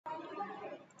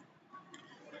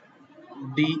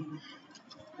D.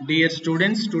 Dear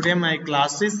students, today my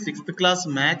class is 6th class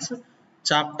Maths,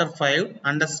 Chapter 5,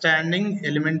 Understanding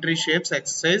Elementary Shapes,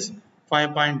 Exercise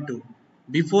 5.2.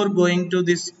 Before going to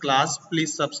this class,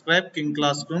 please subscribe King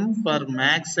Classroom for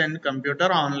Maths and Computer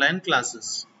online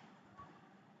classes.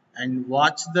 And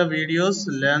watch the videos,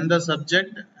 learn the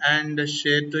subject and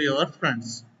share to your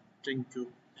friends. Thank you.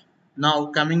 Now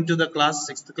coming to the class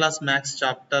 6th class Maths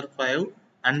Chapter 5,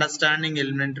 Understanding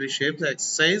Elementary Shapes,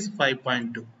 Exercise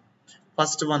 5.2.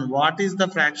 First one, what is the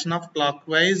fraction of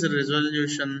clockwise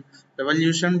revolution?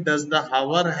 Revolution does the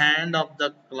hour hand of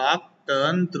the clock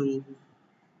turn through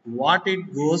what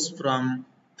it goes from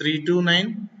 3 to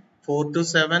 9, 4 to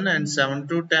 7 and 7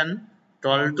 to 10,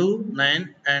 12 to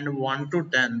 9 and 1 to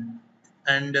 10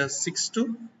 and 6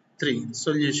 to 3.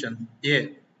 Solution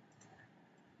A.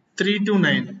 3 to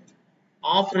 9.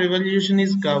 Of revolution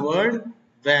is covered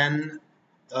when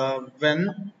uh,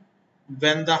 when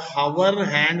when the hour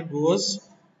hand goes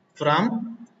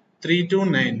from 3 to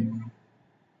 9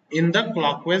 in the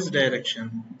clockwise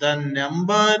direction. The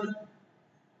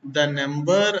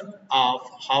number of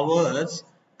hours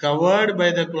covered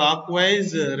by the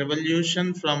clockwise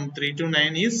revolution from 3 to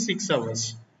 9 is 6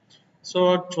 hours.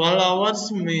 So 12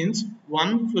 hours means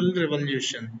one full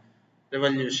revolution.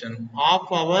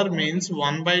 Half hour means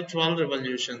 1 by 12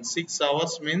 revolution. 6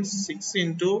 hours means 6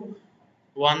 into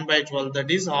 1 by 12, that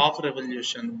is half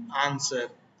revolution. Answer.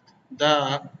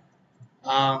 The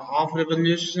half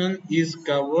revolution is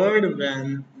covered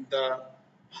when the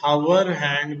hour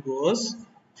hand goes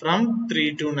from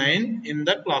 3 to 9 in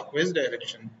the clockwise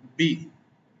direction. B.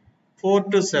 4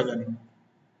 to 7.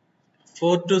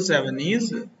 4 to 7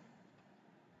 is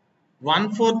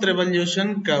 1/4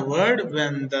 revolution covered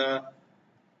when the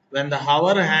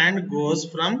hour hand goes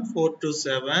from 4 to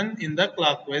 7 in the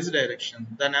clockwise direction.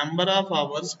 The number of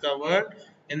hours covered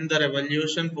in the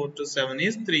revolution 4 to 7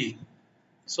 is 3.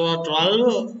 So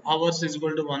 12 hours is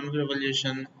equal to 1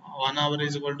 revolution. 1 hour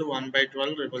is equal to 1 by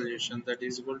 12 revolution. That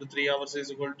is equal to 3 hours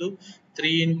is equal to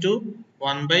 3 into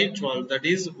 1 by 12. That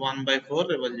is 1 by 4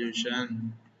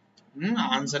 revolution.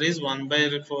 Answer is 1 by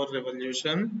 4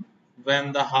 revolution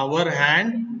when the hour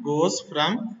hand goes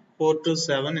from 4 to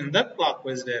 7 in the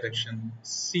clockwise direction.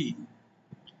 C.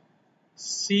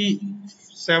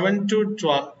 7 to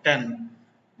 10.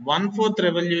 1/4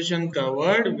 revolution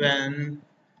covered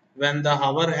when the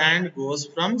hour hand goes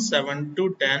from 7 to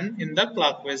 10 in the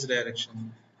clockwise direction.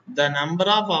 The number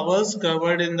of hours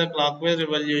covered in the clockwise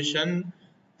revolution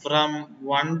from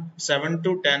 7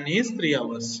 to 10 is 3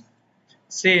 hours.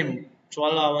 Same,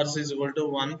 12 hours is equal to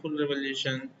 1 full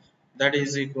revolution, that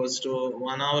is equals to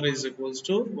 1 hour is equals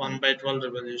to 1 by 12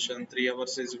 revolution. 3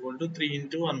 hours is equal to 3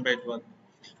 into 1 by 12.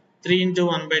 3 into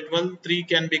 1 by 12, 3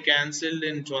 can be cancelled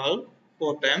in 12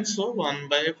 4 times, so 1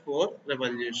 by 4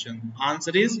 revolution.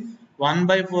 Answer is 1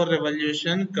 by 4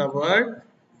 revolution covered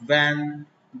when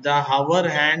the hour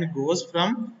hand goes from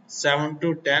 7 to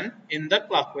 10 in the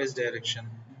clockwise direction.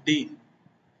 D.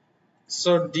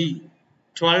 So D.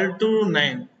 12 to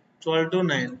 9. 12 to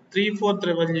 9. 3/4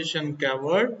 revolution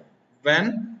covered when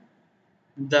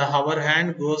the hour hand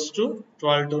goes to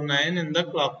 12 to 9 in the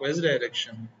clockwise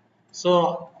direction. So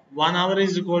 1 hour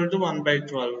is equal to 1 by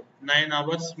 12. 9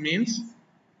 hours means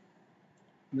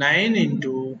 9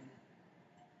 into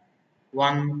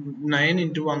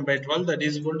 1 by 12, that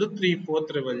is equal to 3/4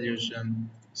 revolution.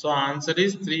 So answer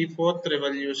is 3/4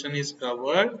 revolution is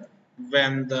covered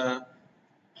when the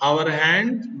hour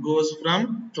hand goes from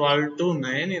 12 to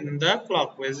 9 in the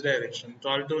clockwise direction.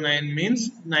 12 to 9 means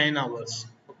 9 hours.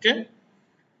 Okay.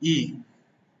 E.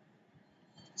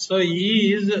 So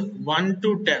E is 1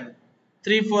 to 10.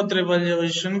 3/4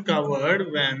 revolution covered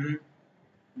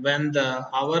when the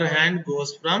hour hand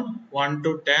goes from 1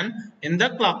 to 10 in the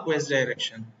clockwise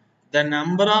direction. The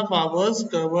number of hours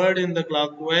covered in the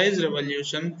clockwise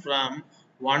revolution from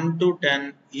 1 to 10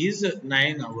 is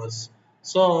 9 hours.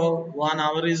 So 1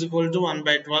 hour is equal to 1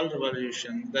 by 12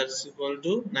 revolution. That's equal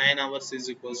to 9 hours is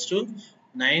equals to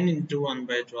 9 into 1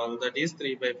 by 12. That is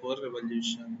 3 by 4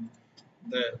 revolution.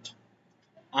 That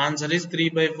answer is 3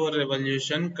 by 4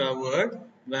 revolution covered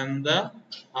when the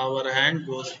hour hand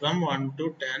goes from 1 to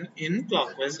 10 in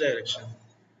clockwise direction.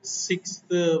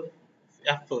 Sixth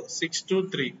F. 6 to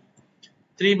 3.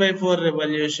 3 by 4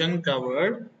 revolution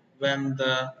covered when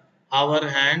the hour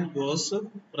hand goes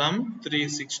from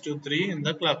 6 to 3 in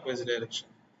the clockwise direction.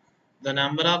 The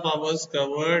number of hours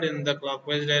covered in the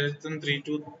clockwise direction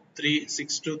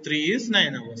 6 to 3 is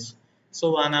 9 hours. So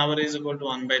 1 hour is equal to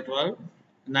 1 by 12.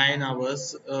 9 hours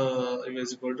is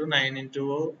equal to 9 into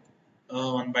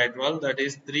 1 by 12, that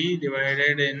is 3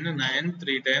 divided in 9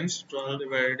 3 times, 12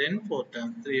 divided in 4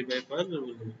 times, 3 by 4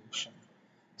 revolution.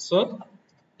 So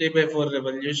 3 by 4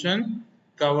 revolution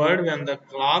covered when the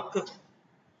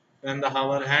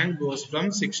hour hand goes from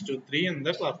 6 to 3 in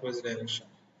the clockwise direction.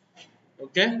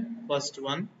 Okay, first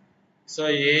one. So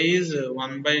A is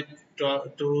 1 by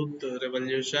 2th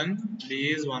revolution, B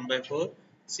is 1 by 4,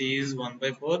 C is 1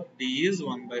 by 4, D is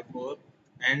 1 by 4,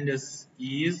 and E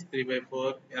is 3 by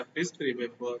 4, F is 3 by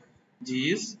 4,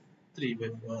 G is 3 by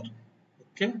 4.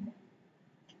 Okay.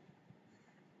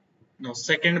 Now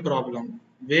second problem.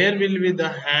 Where will be the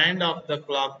hand of the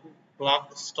clock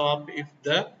stop if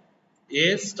the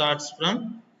A starts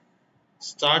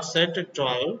at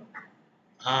 12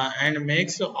 and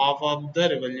makes half of the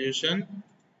revolution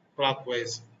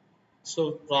clockwise?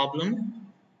 So problem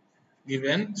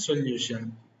given,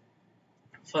 solution.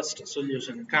 First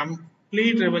solution.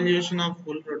 Complete revolution of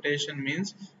full rotation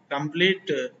means complete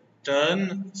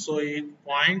turn, so it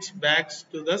points back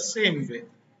to the same way.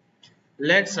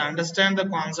 Let's understand the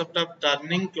concept of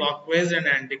turning clockwise and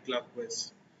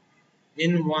anti-clockwise.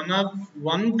 In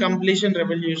one completion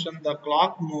revolution, the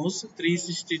clock moves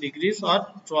 360 degrees or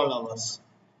 12 hours.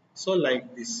 So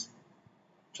like this,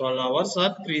 12 hours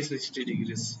or 360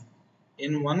 degrees.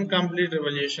 In one complete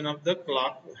revolution of the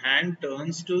clock, hand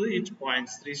turns to its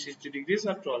points 360 degrees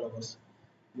or 12 hours.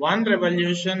 One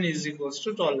revolution is equals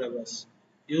to 12 hours.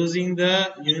 Using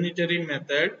the unitary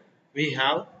method, we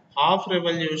have half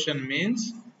revolution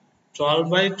means 12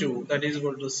 by 2, that is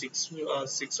equal to 6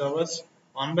 hours.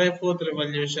 1 by 4th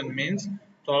revolution means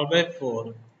 12 by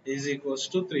 4 is equals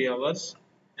to 3 hours.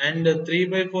 And 3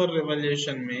 by 4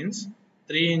 revolution means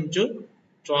 3 into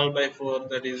 12 by 4,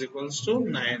 that is equals to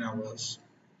 9 hours.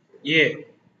 A.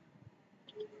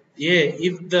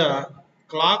 If the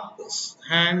clock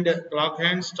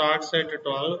hand starts at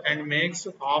 12 and makes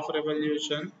half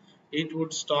revolution, it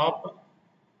would stop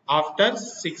after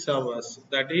 6 hours.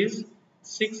 That is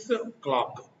 6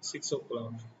 o'clock. 6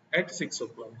 o'clock. At 6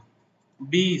 o'clock.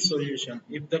 B solution.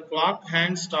 If the clock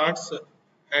hand starts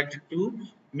at 2,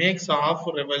 makes half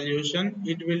revolution,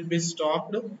 it will be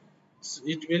stopped.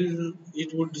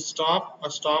 It would stop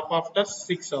after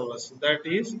 6 hours. That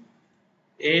is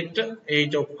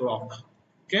 8 o'clock.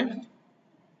 Okay.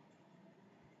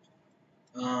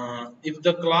 If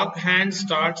the clock hand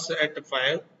starts at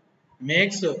 5,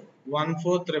 makes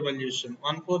 1/4 revolution.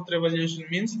 1/4 revolution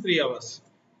means 3 hours.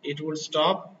 It would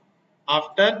stop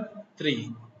after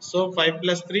 3. So 5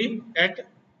 plus 3 at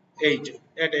 8.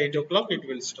 At 8 o'clock it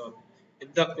will stop.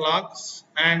 If the clock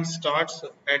hand starts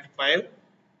at 5,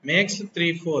 makes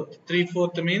 3/4.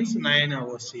 3/4 means 9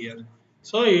 hours here.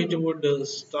 So it would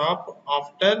stop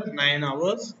after 9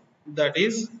 hours, that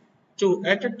is 2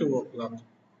 at 2 o'clock.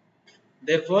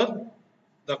 Therefore,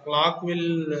 the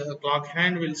clock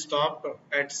hand will stop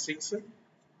at 6.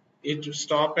 It will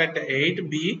stop at 8.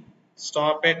 B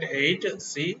stop at 8.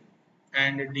 C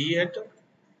and D at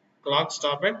clock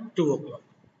stop at 2 o'clock.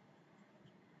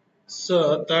 So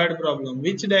third problem,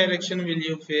 which direction will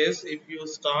you face if you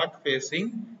start facing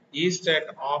east at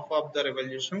half of the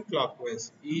revolution clockwise?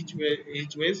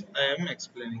 Each ways I am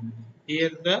explaining.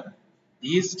 Here the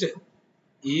east,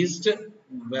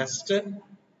 west,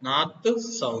 north,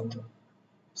 south.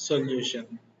 Solution.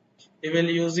 We will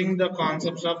using the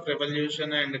concepts of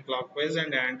revolution and clockwise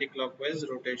and anti-clockwise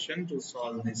rotation to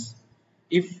solve this.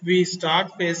 If we start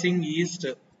facing east,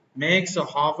 makes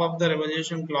half of the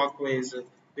revolution clockwise,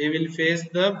 we will face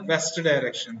the west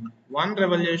direction. One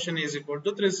revolution is equal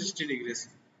to 360 degrees.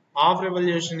 Half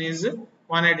revolution is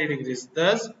 180 degrees.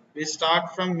 Thus, we start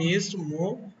from east,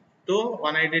 move to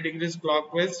 180 degrees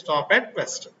clockwise, stop at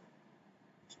west.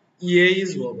 A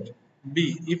is over. B.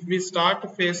 If we start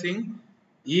facing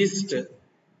east,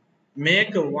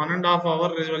 make 1.5 hour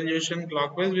revolution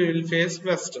clockwise, we will face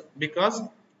west, because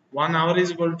 1 hour is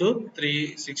equal to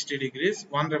 360 degrees.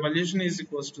 One revolution is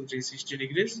equals to 360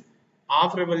 degrees.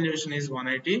 Half revolution is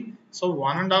 180. So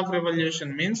 1.5 revolution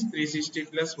means 360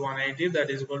 plus 180, that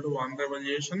is equal to 1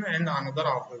 revolution and another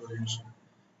half revolution.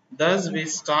 Thus, we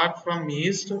start from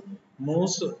east,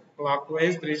 moves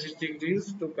clockwise 360 degrees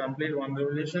to complete one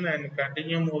revolution and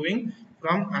continue moving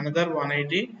from another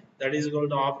 180, that is equal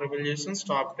to half revolution,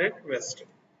 stopped at west.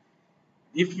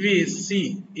 If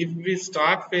we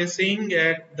start facing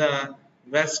at the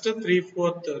west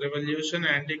 3/4 revolution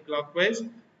anti-clockwise,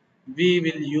 we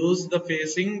will use the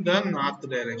facing the north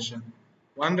direction.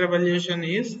 One revolution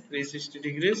is 360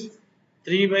 degrees.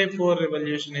 3 by 4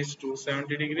 revolution is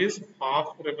 270 degrees. Half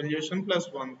revolution plus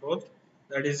 1/4,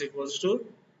 that is equals to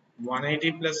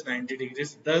 180 plus 90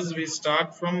 degrees. Thus we start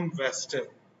from west.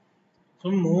 So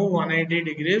move 180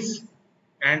 degrees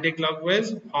anti-clockwise,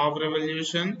 half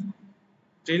revolution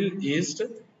till east,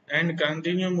 and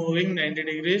continue moving 90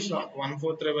 degrees,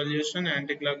 1/4 revolution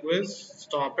anti-clockwise,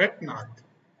 stop at north.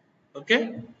 Okay.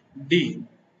 D.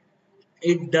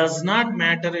 It does not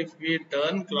matter if we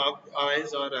turn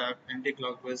clockwise or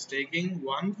anti-clockwise. Taking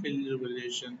one full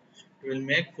revolution will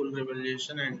make full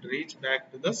revolution and reach back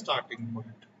to the starting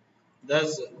point. Thus,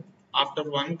 after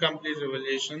one complete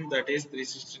revolution, that is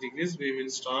 360 degrees, we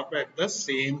will stop at the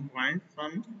same point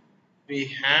from we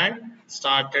had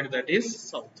started, that is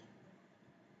south.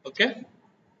 Okay.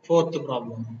 Fourth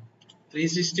problem.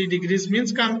 360 degrees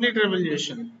means complete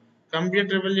revolution.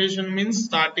 Complete revolution means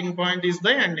starting point is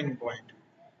the ending point.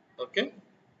 Okay.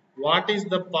 What is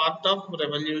the part of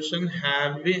revolution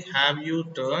have you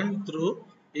turned through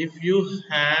if you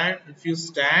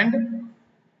stand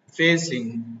facing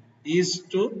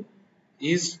east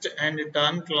and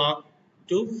turn clock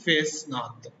to face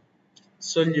north?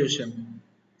 Solution.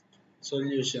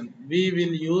 We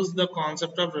will use the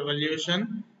concept of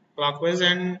revolution, clockwise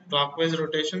and clockwise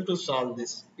rotation to solve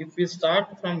this. If we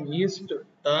start from east,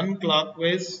 turn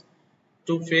clockwise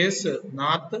to face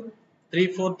north,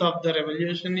 3/4 of the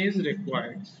revolution is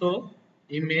required. So,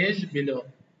 image below,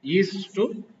 east to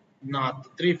north,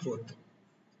 3/4.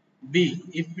 B.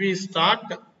 If we start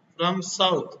from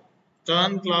south,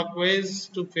 turn clockwise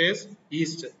to face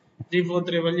east, 3/4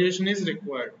 revolution is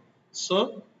required. So,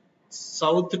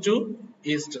 south to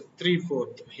east, 3/4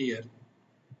 here.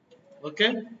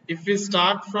 Okay. If we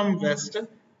start from west,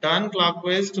 turn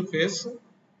clockwise to face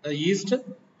east,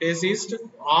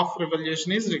 half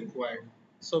revolution is required.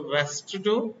 So, west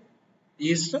to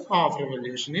east, half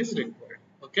revolution is required.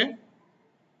 Okay.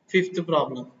 Fifth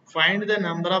problem. Find the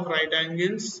number of right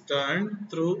angles turned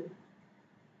through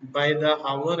by the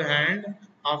hour hand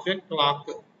of a clock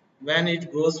when it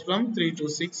goes from 3 to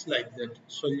 6, like that.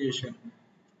 Solution.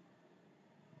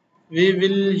 We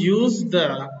will use the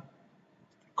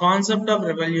concept of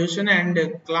revolution and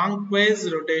clockwise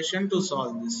rotation to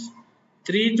solve this.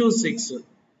 3 to 6.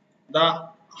 The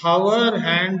hour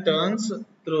hand turns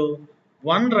through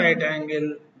one right angle,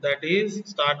 that is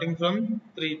starting from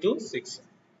 3 to 6.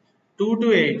 2 to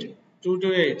 8. 2 to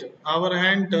 8. Our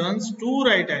hand turns two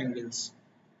right angles.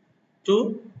 2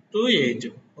 to 8.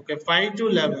 Okay, 5 to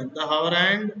 11. The hour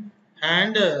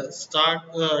hand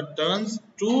turns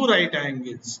two right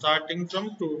angles starting from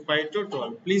 5 to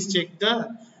 12. Please check the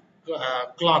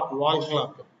wall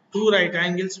clock. Two right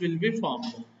angles will be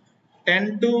formed. 10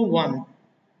 to 1.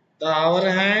 The hour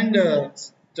hand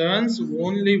turns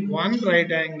only one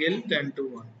right angle, 10 to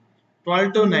 1. 12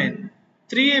 to 9.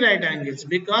 Three right angles,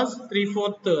 because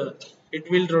 3/4 it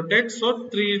will rotate, so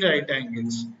three right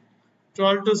angles.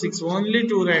 12 to 6, only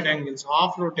two right angles,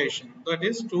 half rotation, that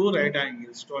is two right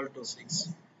angles, 12 to 6.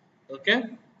 Okay.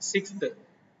 Sixth,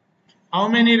 how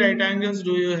many right angles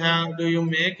do you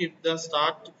make if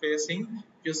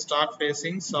you start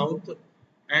facing south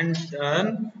and turn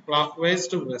clockwise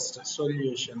to west?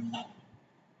 Solution.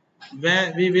 Where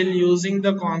we will using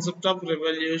the concept of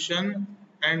revolution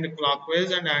and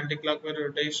clockwise and anti-clockwise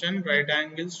rotation right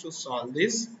angles to solve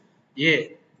this. A.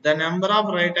 The number of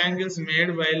right angles made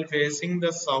while facing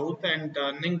the south and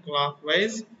turning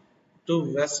clockwise to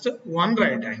west, one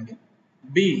right angle.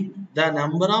 B. The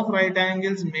number of right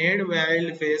angles made while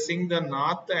facing the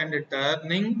north and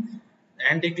turning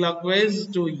anti-clockwise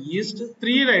to east,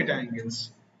 three right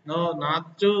angles. No,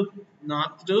 north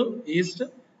to east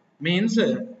means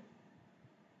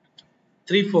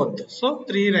 3/4. So,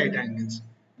 three right angles.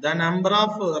 The number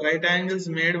of right angles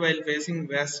made while facing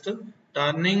west,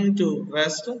 turning to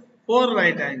west, four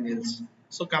right angles.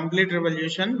 So, complete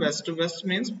revolution, west to west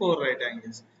means four right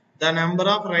angles. The number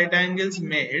of right angles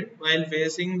made while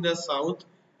facing the south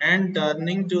and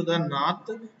turning to the north,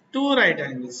 two right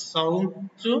angles. South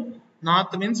to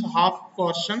north means half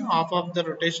portion, half of the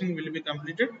rotation will be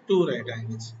completed, two right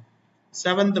angles.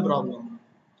 Seventh problem.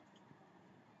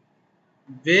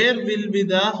 Where will be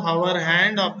the hour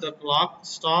hand of the clock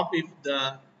stop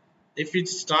if it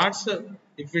starts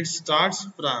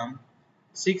from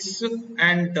 6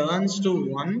 and turns to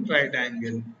one right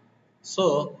angle? So,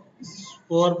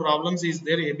 four problems is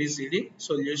there, ABCD.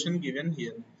 Solution given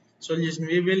here. Solution.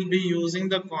 We will be using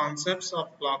the concepts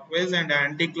of clockwise and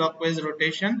anti-clockwise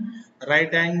rotation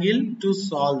right angle to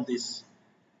solve this.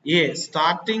 A.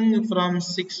 Starting from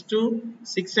 6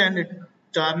 and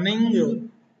turning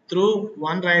through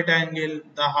one right angle,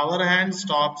 the hour hand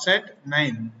stops at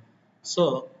 9.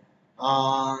 So,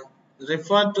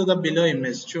 refer to the below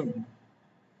image too.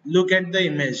 Look at the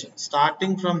image.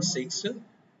 Starting from 6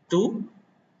 to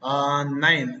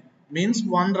 9 means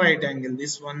one right angle.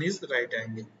 This one is the right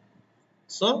angle.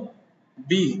 So,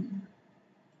 B.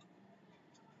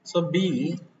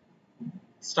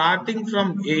 starting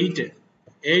from 8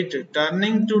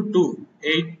 turning to 2,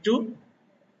 8 to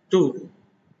 2,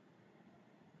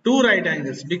 two right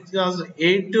angles, because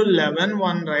 8 to 11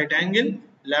 one right angle,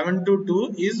 11 to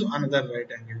 2 is another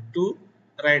right angle, two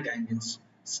right angles.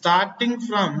 Starting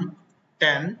from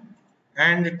 10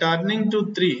 and turning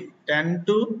to 3, 10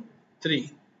 to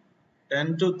 3,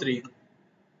 10 to 3,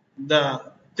 the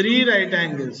three right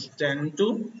angles, 10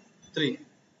 to 3,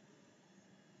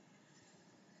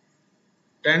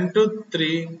 10 to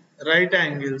 3 right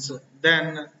angles,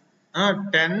 then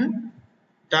 10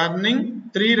 turning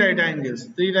 3 right angles.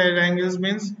 3 right angles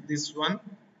means this one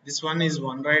is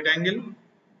one right angle,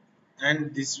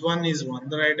 and this one is one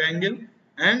right angle,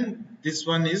 and this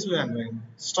one is one right angle.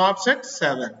 Stops at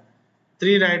 7.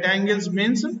 3 right angles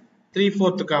means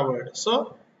 3/4 covered.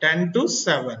 So 10 to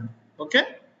 7. Okay,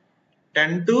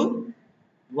 10 to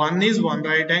 1 is one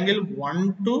right angle,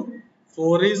 1 to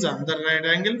 4 is another right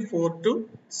angle, 4 to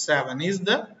 7 is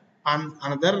the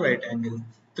another right angle.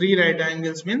 3 right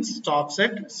angles means stops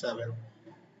at 7.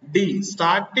 D,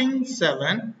 starting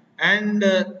 7 and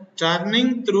turning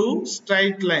through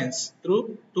straight lines,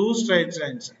 through two straight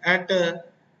lines at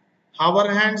our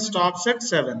hand stops at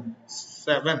 7.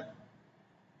 7,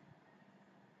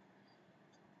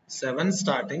 7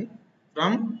 starting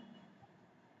from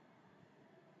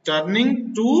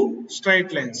turning two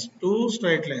straight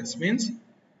lines means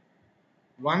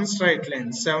one straight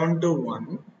line, 7 to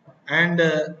 1, and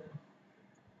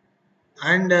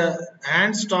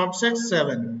hand stops at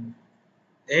 7.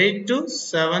 8 to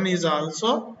 7 is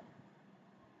also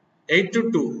 8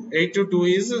 to 2. 8 to 2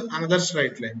 is another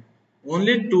straight line.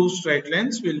 Only two straight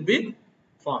lines will be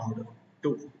formed.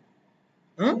 2.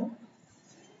 Huh?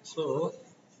 So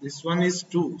this one is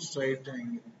 2 straight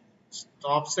angle.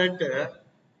 Stops at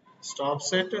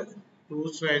two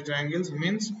straight angles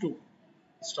means 2.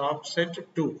 Stops at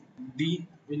 2. D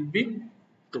will be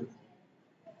 2.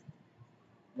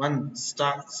 1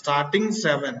 starting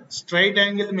 7. Straight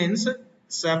angle means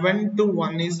 7 to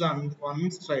 1 is one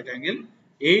straight angle.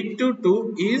 8 to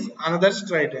 2 is another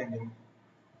straight angle.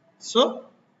 So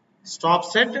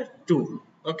stops at 2.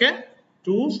 Okay,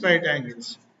 two straight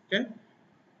angles. Okay,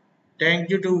 thank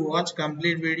you to watch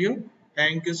complete video.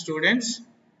 Thank you students,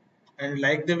 and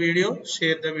like the video,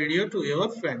 share the video to your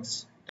friends.